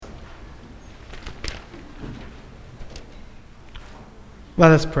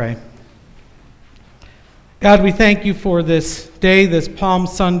Let us pray. God, we thank you for this day, this Palm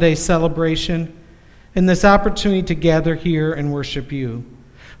Sunday celebration, and this opportunity to gather here and worship you.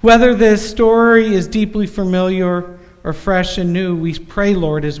 Whether this story is deeply familiar or fresh and new, we pray,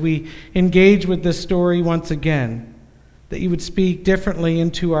 Lord, as we engage with this story once again, that you would speak differently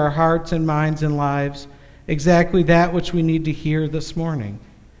into our hearts and minds and lives, exactly that which we need to hear this morning.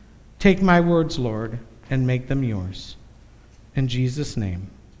 Take my words, Lord, and make them yours. In Jesus' name,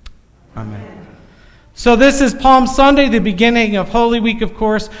 amen. So this is Palm Sunday, the beginning of Holy Week, of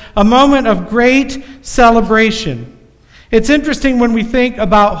course, a moment of great celebration. It's interesting when we think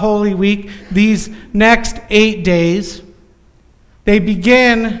about Holy Week, these next 8 days, they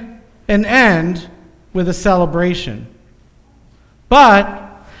begin and end with a celebration.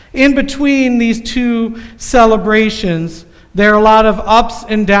 But in between these two celebrations, there are a lot of ups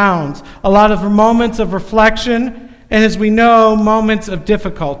and downs, a lot of moments of reflection, and as we know, moments of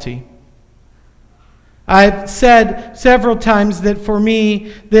difficulty. I've said several times that for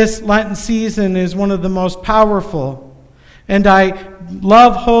me, this Lenten season is one of the most powerful. And I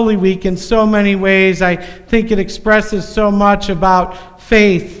love Holy Week in so many ways. I think it expresses so much about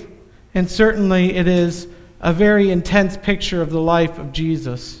faith. And certainly it is a very intense picture of the life of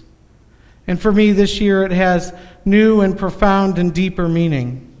Jesus. And for me this year, it has new and profound and deeper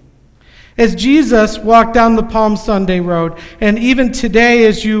meaning. As Jesus walked down the Palm Sunday road, and even today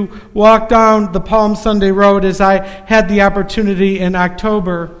as you walk down the Palm Sunday road, as I had the opportunity in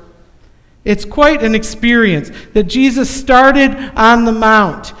October, it's quite an experience that Jesus started on the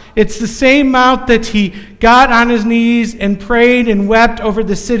mount. It's the same mount that he got on his knees and prayed and wept over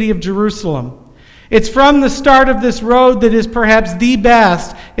the city of Jerusalem. It's from the start of this road that is perhaps the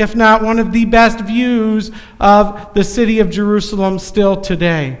best, if not one of the best views of the city of Jerusalem still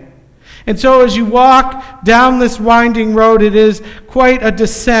today. And so as you walk down this winding road, it is quite a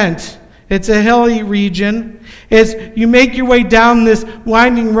descent. It's a hilly region. As you make your way down this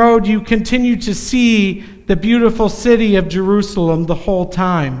winding road, you continue to see the beautiful city of Jerusalem the whole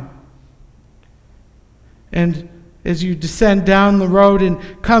time. And as you descend down the road and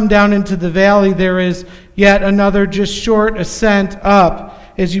come down into the valley, there is yet another just short ascent up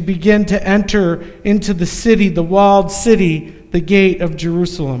as you begin to enter into the city, the walled city, the gate of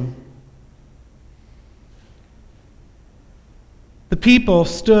Jerusalem. The people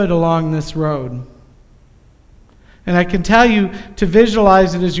stood along this road. And I can tell you, to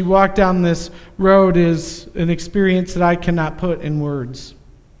visualize it as you walk down this road is an experience that I cannot put in words.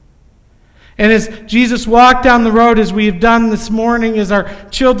 And as Jesus walked down the road, as we have done this morning, as our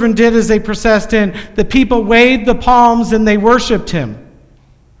children did as they processed in, the people waved the palms and they worshiped him.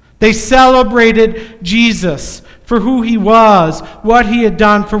 They celebrated Jesus for who he was, what he had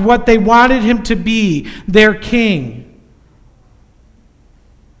done, for what they wanted him to be, their king.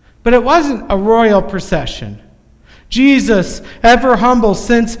 But it wasn't a royal procession. Jesus, ever humble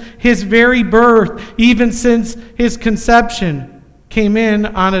since his very birth, even since his conception, came in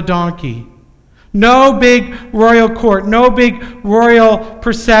on a donkey. No big royal court, no big royal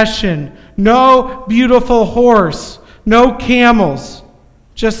procession, no beautiful horse, no camels,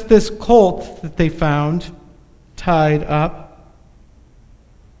 just this colt that they found tied up.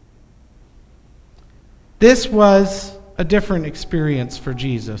 This was a different experience for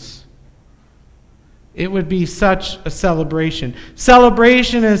Jesus. It would be such a celebration.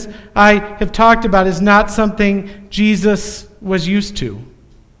 Celebration, as I have talked about, is not something Jesus was used to.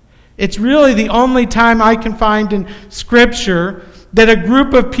 It's really the only time I can find in Scripture that a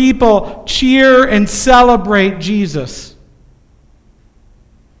group of people cheer and celebrate Jesus.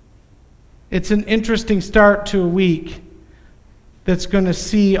 It's an interesting start to a week that's going to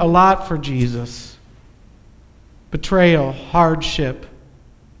see a lot for Jesus. Betrayal, hardship,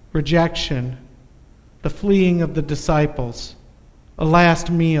 rejection, the fleeing of the disciples, a last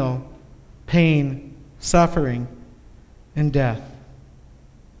meal, pain, suffering, and death.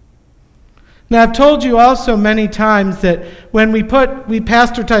 Now, I've told you also many times that when we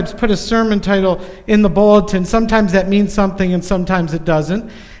pastor types put a sermon title in the bulletin, sometimes that means something and sometimes it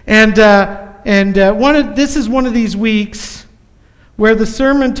doesn't. This is one of these weeks where the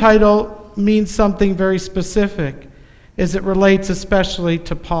sermon title means something very specific, as it relates especially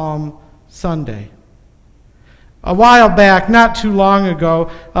to Palm Sunday. A while back, not too long ago,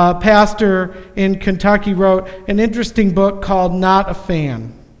 a pastor in Kentucky wrote an interesting book called Not a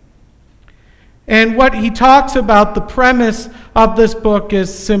Fan. And what he talks about, the premise of this book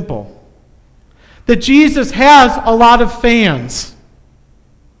is simple. That Jesus has a lot of fans,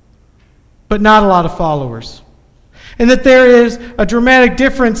 but not a lot of followers. And that there is a dramatic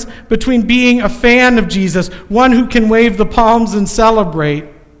difference between being a fan of Jesus, one who can wave the palms and celebrate,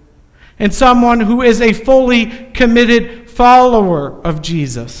 and someone who is a fully committed follower of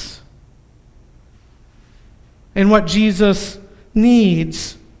Jesus. And what Jesus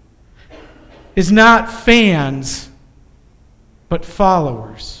needs is not fans, but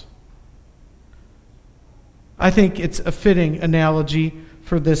followers. I think it's a fitting analogy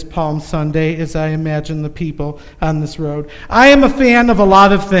for this Palm Sunday as I imagine the people on this road. I am a fan of a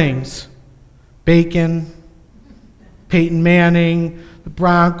lot of things. Bacon, Peyton Manning, the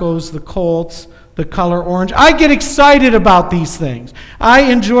Broncos, the Colts, the color orange. I get excited about these things. I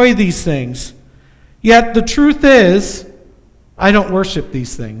enjoy these things. Yet the truth is, I don't worship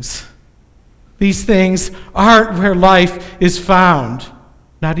these things. These things aren't where life is found.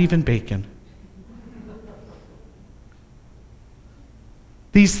 Not even bacon.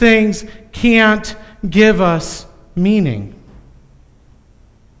 These things can't give us meaning.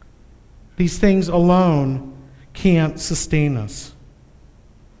 These things alone can't sustain us.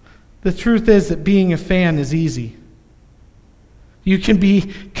 The truth is that being a fan is easy. You can be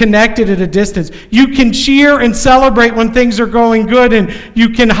connected at a distance. You can cheer and celebrate when things are going good, and you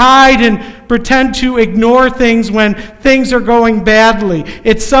can hide and pretend to ignore things when things are going badly.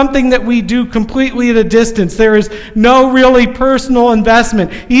 It's something that we do completely at a distance. There is no really personal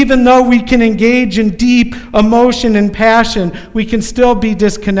investment. Even though we can engage in deep emotion and passion, we can still be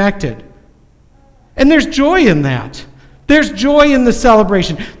disconnected. And there's joy in that. There's joy in the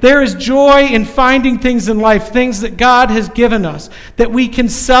celebration. There is joy in finding things in life, things that God has given us, that we can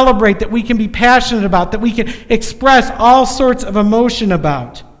celebrate, that we can be passionate about, that we can express all sorts of emotion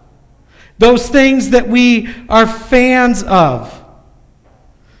about. Those things that we are fans of.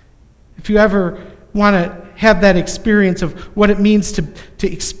 If you ever want to have that experience of what it means to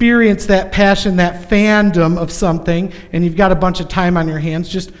experience that passion, that fandom of something, and you've got a bunch of time on your hands,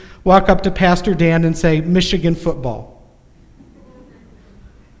 just walk up to Pastor Dan and say, Michigan football.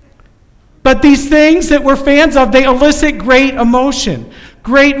 But these things that we're fans of, they elicit great emotion,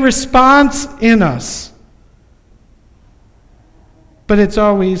 great response in us. But it's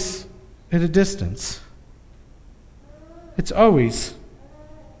always at a distance. It's always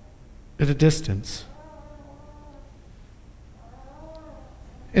at a distance.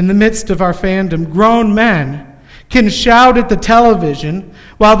 In the midst of our fandom, grown men can shout at the television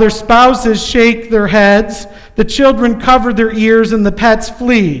while their spouses shake their heads, the children cover their ears, and the pets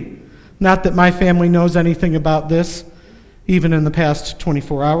flee. Not that my family knows anything about this, even in the past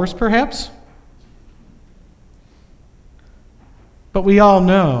 24 hours, perhaps. But we all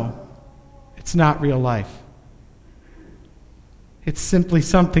know it's not real life. It's simply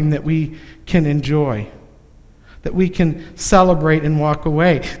something that we can enjoy, that we can celebrate and walk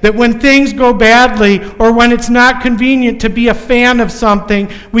away. That when things go badly or when it's not convenient to be a fan of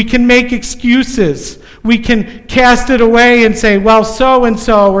something, we can make excuses. We can cast it away and say, well,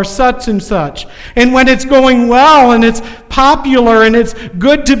 so-and-so or such and such. And when it's going well and it's popular and it's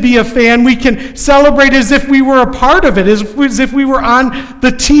good to be a fan, we can celebrate as if we were a part of it, as if we were on the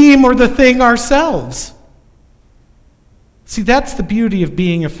team or the thing ourselves. See, that's the beauty of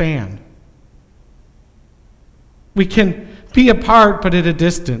being a fan. We can be a part, but at a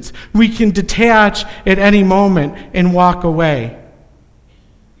distance. We can detach at any moment and walk away.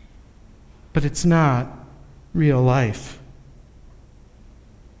 But it's not real life.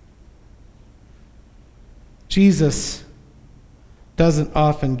 Jesus doesn't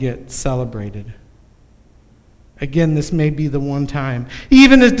often get celebrated. Again, this may be the one time.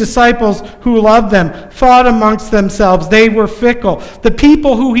 Even his disciples who loved them fought amongst themselves. They were fickle. The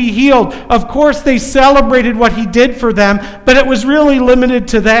people who he healed, of course, they celebrated what he did for them, but it was really limited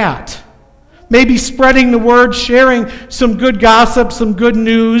to that. Maybe spreading the word, sharing some good gossip, some good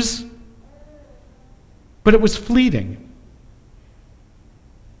news. But it was fleeting.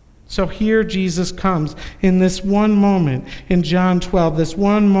 So here Jesus comes in this one moment in John 12, this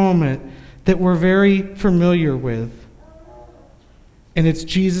one moment that we're very familiar with. And it's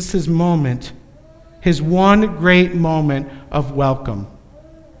Jesus' moment, his one great moment of welcome.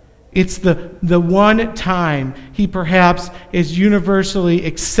 It's the one time he perhaps is universally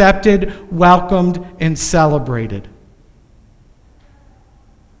accepted, welcomed, and celebrated.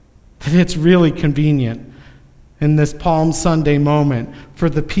 That it's really convenient in this Palm Sunday moment for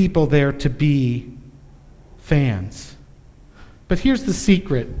the people there to be fans. But here's the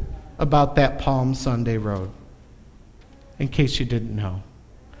secret about that Palm Sunday road, in case you didn't know.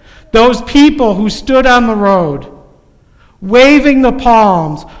 Those people who stood on the road, waving the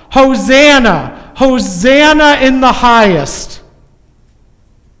palms, Hosanna, Hosanna in the highest.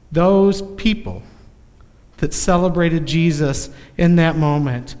 Those people, that celebrated Jesus in that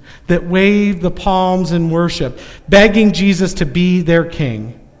moment, that waved the palms in worship, begging Jesus to be their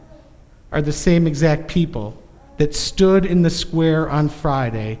king, are the same exact people that stood in the square on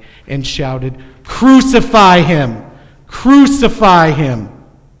Friday and shouted, "Crucify him! Crucify him!"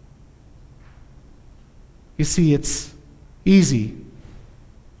 You see, it's easy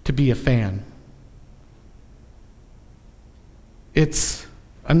to be a fan. It's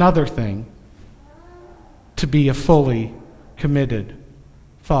another thing to be a fully committed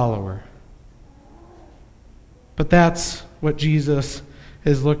follower. But that's what Jesus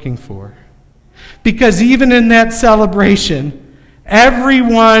is looking for. Because even in that celebration,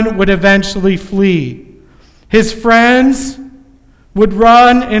 everyone would eventually flee. His friends would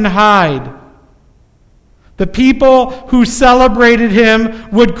run and hide. The people who celebrated him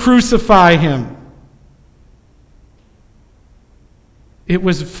would crucify him. It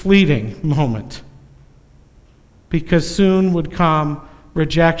was a fleeting moment, because soon would come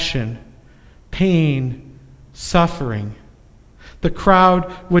rejection, pain, suffering. The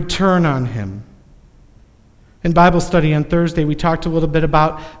crowd would turn on him. In Bible study on Thursday, we talked a little bit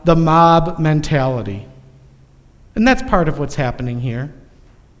about the mob mentality. And that's part of what's happening here.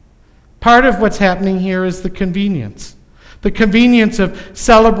 Part of what's happening here is the convenience. The convenience of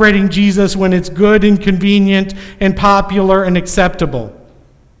celebrating Jesus when it's good and convenient and popular and acceptable.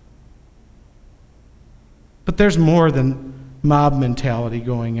 But there's more than mob mentality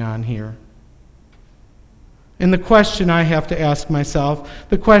going on here. And the question I have to ask myself,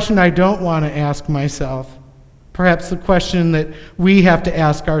 the question I don't want to ask myself, perhaps the question that we have to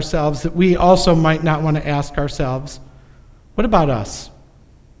ask ourselves that we also might not want to ask ourselves, what about us?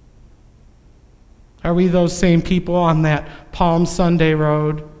 Are we those same people on that Palm Sunday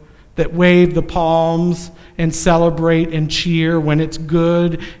road that wave the palms and celebrate and cheer when it's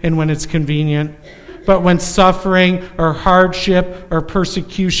good and when it's convenient? But when suffering or hardship or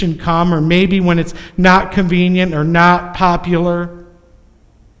persecution come, or maybe when it's not convenient or not popular,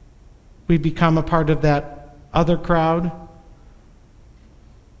 we become a part of that other crowd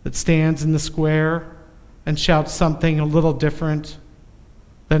that stands in the square and shouts something a little different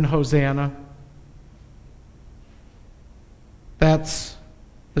than Hosanna. That's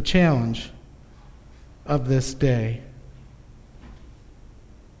the challenge of this day.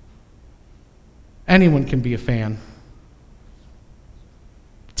 Anyone can be a fan.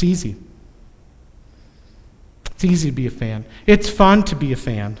 It's easy. It's easy to be a fan. It's fun to be a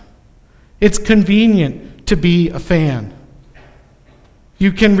fan. It's convenient to be a fan.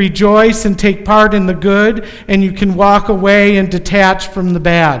 You can rejoice and take part in the good, and you can walk away and detach from the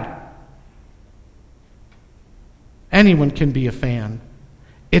bad. Anyone can be a fan.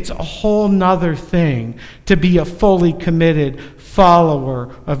 It's a whole nother thing to be a fully committed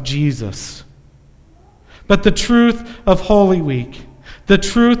follower of Jesus. But the truth of Holy Week, the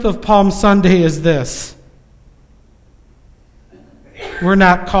truth of Palm Sunday is this: we're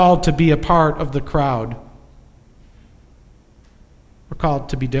not called to be a part of the crowd. We're called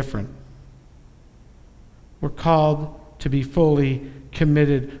to be different. We're called to be fully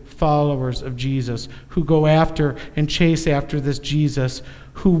committed followers of Jesus who go after and chase after this Jesus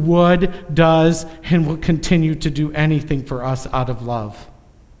who would, does, and will continue to do anything for us out of love.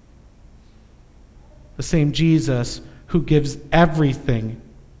 The same Jesus who gives everything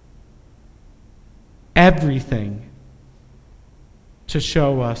to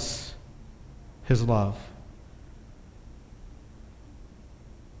show us his love.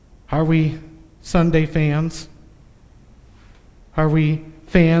 Are we Sunday fans? Are we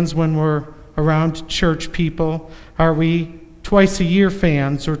fans when we're around church people? Are we twice a year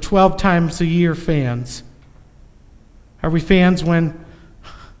fans or 12 times a year fans? Are we fans when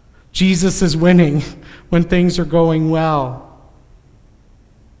Jesus is winning, when things are going well?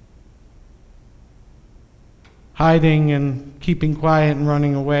 Hiding and keeping quiet and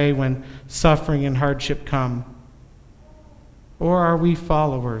running away when suffering and hardship come? Or are we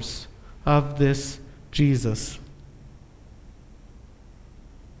followers of this Jesus?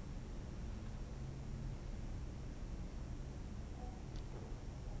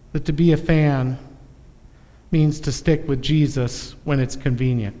 That to be a fan means to stick with Jesus when it's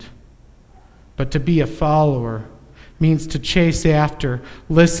convenient. But to be a follower means to chase after,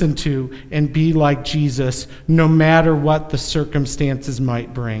 listen to, and be like Jesus no matter what the circumstances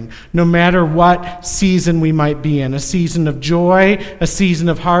might bring, no matter what season we might be in, a season of joy, a season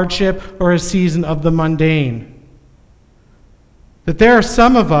of hardship, or a season of the mundane. That there are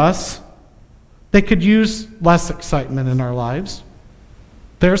some of us that could use less excitement in our lives.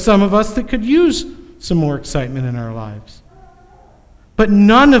 There are some of us that could use some more excitement in our lives. But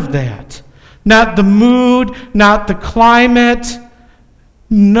none of that not the mood, not the climate.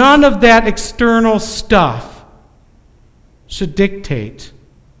 None of that external stuff should dictate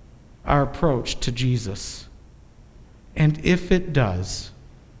our approach to Jesus. And if it does,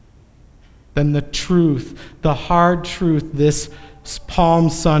 then the truth, the hard truth this Palm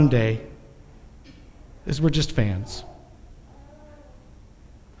Sunday is we're just fans.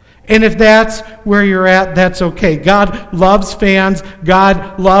 And if that's where you're at, that's okay. God loves fans.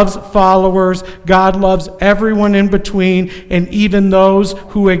 God loves followers. God loves everyone in between, and even those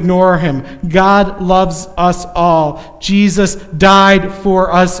who ignore him. God loves us all. Jesus died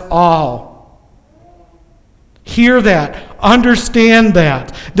for us all. Hear that. Understand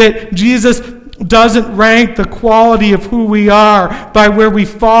that. That Jesus doesn't rank the quality of who we are by where we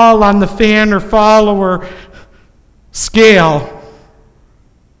fall on the fan or follower scale.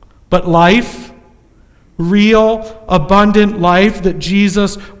 But life, real, abundant life that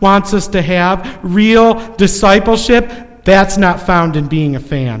Jesus wants us to have, real discipleship, that's not found in being a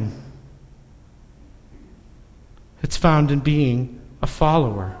fan. It's found in being a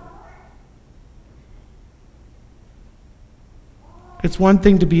follower. It's one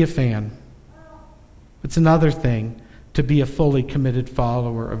thing to be a fan. It's another thing to be a fully committed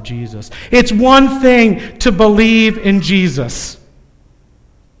follower of Jesus. It's one thing to believe in Jesus.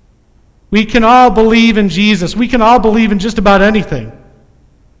 We can all believe in Jesus. We can all believe in just about anything.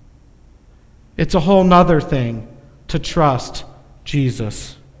 It's a whole nother thing to trust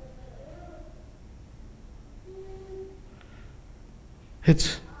Jesus.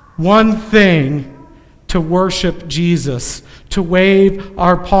 It's one thing to worship Jesus, to wave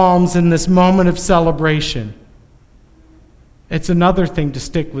our palms in this moment of celebration. It's another thing to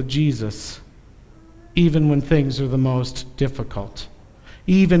stick with Jesus, even when things are the most difficult.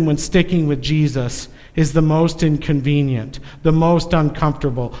 Even when sticking with Jesus is the most inconvenient, the most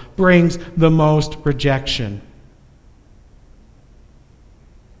uncomfortable, brings the most rejection.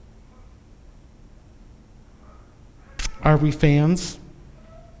 Are we fans?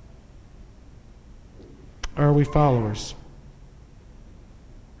 Or are we followers?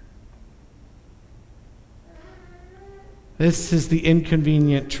 This is the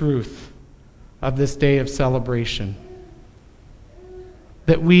inconvenient truth of this day of celebration.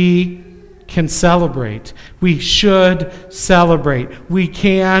 That we can celebrate. We should celebrate. We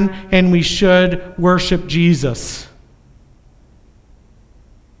can and we should worship Jesus.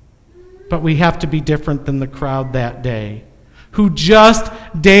 But we have to be different than the crowd that day, who just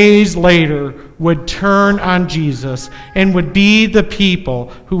days later would turn on Jesus and would be the people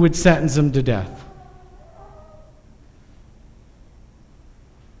who would sentence him to death.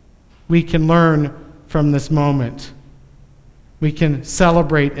 We can learn from this moment. We can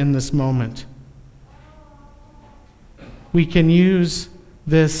celebrate in this moment. We can use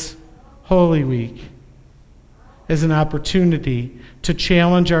this Holy Week as an opportunity to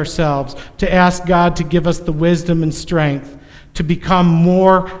challenge ourselves, to ask God to give us the wisdom and strength to become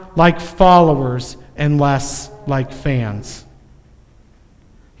more like followers and less like fans.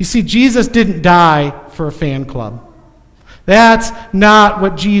 You see, Jesus didn't die for a fan club. That's not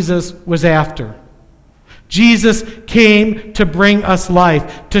what Jesus was after. Jesus came to bring us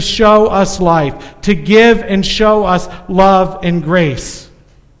life, to show us life, to give and show us love and grace.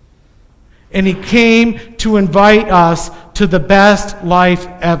 And he came to invite us to the best life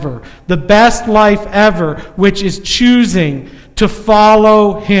ever. The best life ever, which is choosing to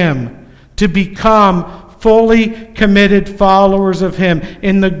follow him, to become fully committed followers of him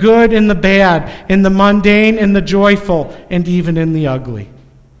in the good and the bad, in the mundane and the joyful, and even in the ugly.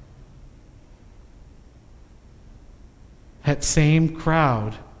 That same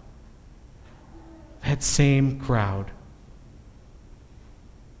crowd.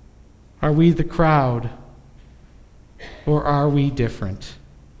 Are we the crowd, or are we different?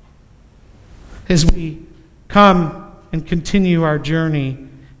 As we come and continue our journey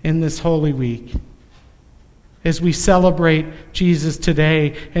in this Holy Week, as we celebrate Jesus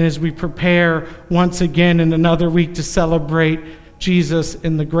today, and as we prepare once again in another week to celebrate Jesus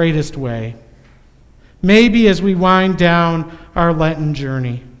in the greatest way, maybe as we wind down our Lenten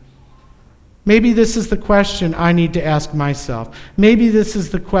journey, maybe this is the question I need to ask myself. Maybe this is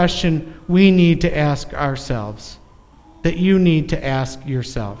the question we need to ask ourselves, that you need to ask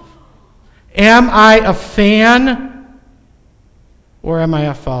yourself. Am I a fan or am I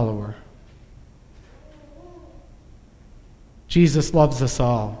a follower? Jesus loves us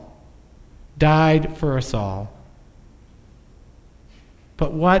all, died for us all.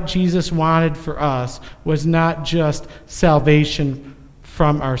 But what Jesus wanted for us was not just salvation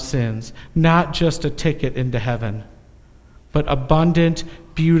from our sins, not just a ticket into heaven, but abundant,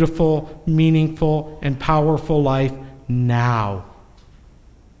 beautiful, meaningful, and powerful life now.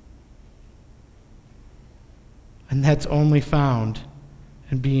 And that's only found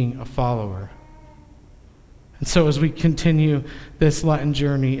in being a follower. And so as we continue this Lenten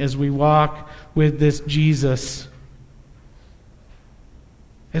journey, as we walk with this Jesus,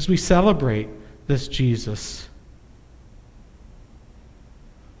 as we celebrate this Jesus,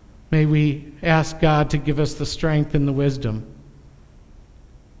 may we ask God to give us the strength and the wisdom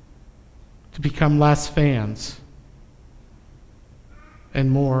to become less fans and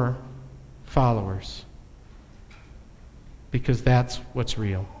more followers, because that's what's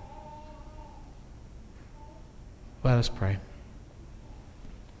real. Let us pray.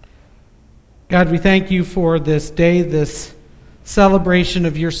 God, we thank you for this day, this celebration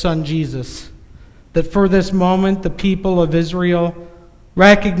of your Son Jesus, that for this moment the people of Israel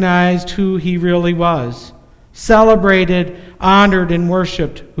recognized who he really was, celebrated, honored, and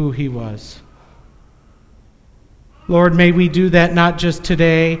worshiped who he was. Lord, may we do that not just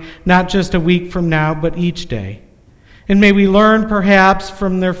today, not just a week from now, but each day. And may we learn perhaps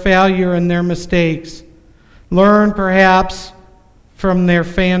from their failure and their mistakes, learn perhaps from their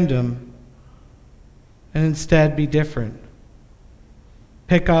fandom, and instead be different.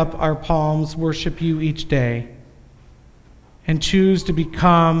 Pick up our palms, worship you each day, and choose to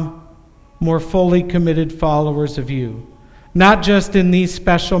become more fully committed followers of you. Not just in these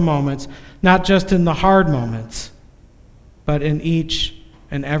special moments, not just in the hard moments, but in each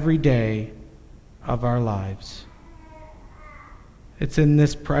and every day of our lives. It's in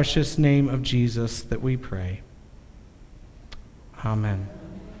this precious name of Jesus that we pray. Amen.